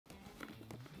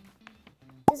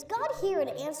Is God here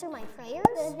to answer my prayers?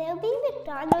 Will there be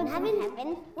McDonald's in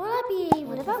heaven? Will I be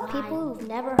able to about people who've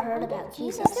never heard about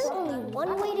Jesus? Is there only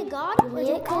one way to God? Or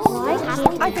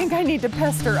do I think I need to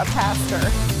pester a pastor.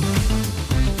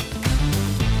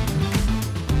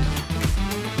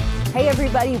 Hey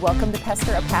everybody, welcome to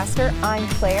Pester a Pastor. I'm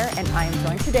Claire and I am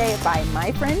joined today by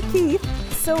my friend Keith.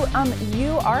 So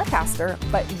you are a pastor,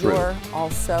 but you're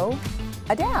also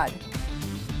a dad.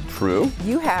 True.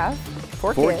 You have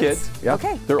four kids. Yeah.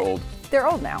 Okay. They're old. They're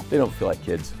old now. They don't feel like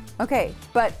kids. Okay,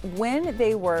 but when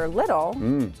they were little,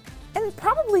 and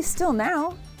probably still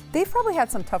now, they've probably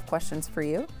had some tough questions for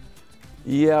you.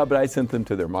 Yeah, but I sent them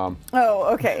to their mom.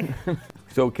 Oh, okay.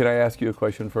 So can I ask you a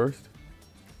question first?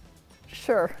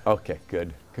 Sure. Okay,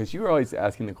 good. Because you were always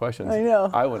asking the questions. I know.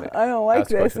 I don't like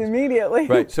this questions. immediately.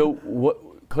 Right. So,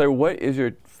 Claire, what is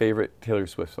your favorite Taylor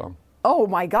Swift song? Oh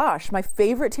my gosh, my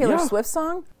favorite Taylor Swift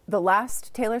song? The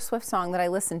last Taylor Swift song that I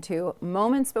listened to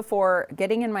moments before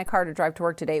getting in my car to drive to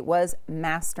work today was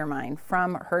Mastermind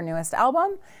from her newest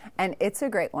album, and it's a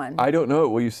great one. I don't know it.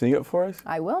 Will you sing it for us?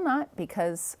 I will not,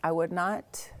 because I would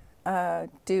not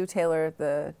do Taylor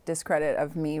the discredit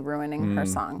of me ruining her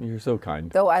song. You're so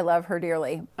kind. Though I love her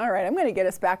dearly. All right, I'm going to get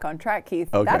us back on track,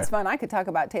 Keith. Okay. That's fun. I could talk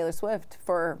about Taylor Swift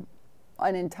for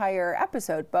an entire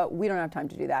episode, but we don't have time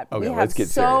to do that. Okay, we let's get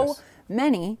so serious.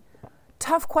 many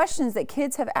tough questions that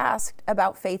kids have asked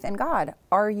about faith in God.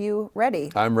 Are you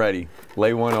ready? I'm ready.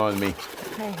 Lay one on me.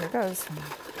 Okay, here goes.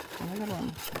 Another good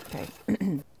one.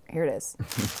 Okay, here it is.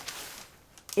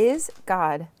 Is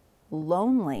God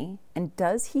lonely, and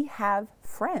does he have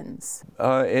friends?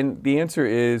 And the answer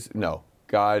is no.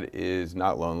 God is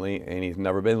not lonely, and he's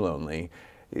never been lonely.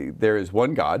 There is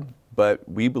one God, but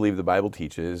we believe the Bible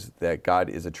teaches that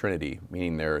God is a Trinity,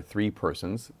 meaning there are three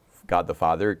persons: God the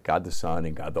Father, God the Son,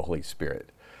 and God the Holy Spirit.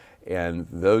 And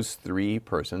those three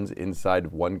persons inside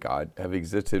of one God have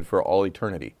existed for all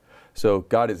eternity. So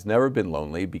God has never been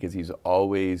lonely because he's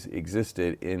always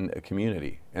existed in a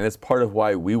community. And that's part of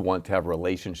why we want to have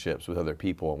relationships with other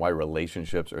people and why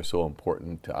relationships are so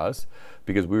important to us,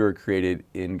 because we were created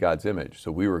in God's image.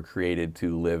 So we were created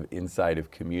to live inside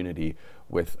of community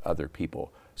with other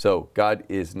people. So God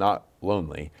is not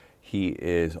lonely. He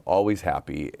is always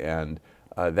happy, and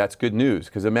that's good news,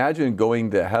 because imagine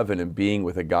going to heaven and being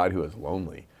with a God who is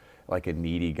lonely, like a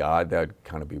needy God. That would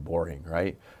kind of be boring,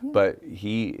 right? But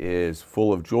he is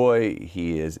full of joy.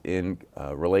 He is in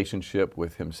a relationship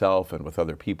with himself and with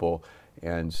other people.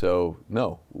 And so,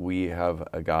 no, we have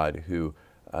a God who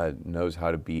knows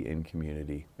how to be in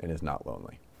community and is not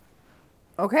lonely.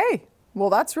 Okay,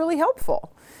 well, that's really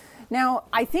helpful. Now,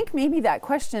 I think maybe that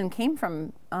question came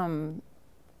from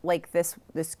like this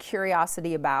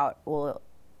curiosity about, well,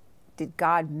 did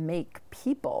God make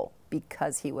people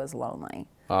because he was lonely?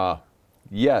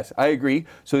 Yes, I agree.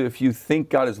 So if you think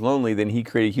God is lonely, then he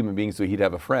created human beings so he'd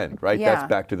have a friend, right? Yeah. That's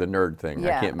back to the nerd thing.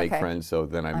 Yeah, I can't make okay. friends, so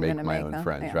then I make my own them,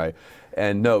 friends, yeah. right?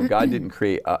 And no, God didn't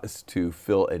create us to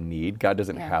fill a need. God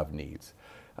doesn't have needs.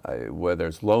 Whether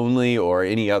it's lonely or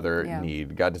any other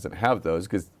need, God doesn't have those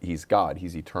because he's God.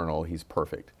 He's eternal. He's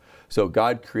perfect. So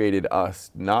God created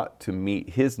us not to meet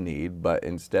his need, but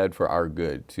instead for our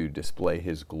good, to display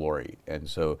his glory. And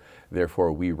so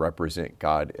therefore we represent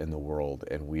God in the world,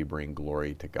 and we bring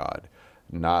glory to God,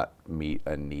 not meet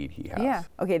a need he has. Yeah.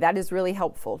 Okay, that is really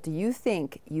helpful. Do you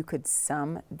think you could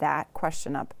sum that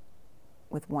question up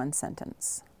with one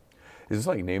sentence? Is this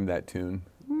like Name That Tune?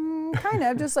 Kind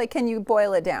of, just like, can you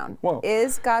boil it down? Well,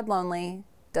 is God lonely?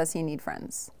 Does he need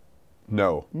friends?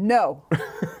 No. No.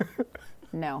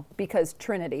 No, because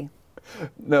Trinity.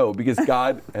 No, because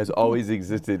God has always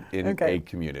existed in a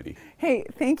community. Hey,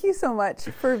 thank you so much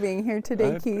for being here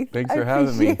today, Keith. Thanks for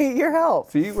having me. I appreciate your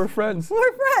help. See, we're friends.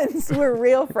 We're friends. We're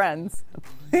real friends.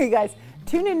 Hey, guys,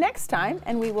 tune in next time,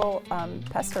 and we will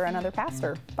pester another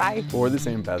pastor. Bye. Or the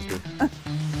same pastor.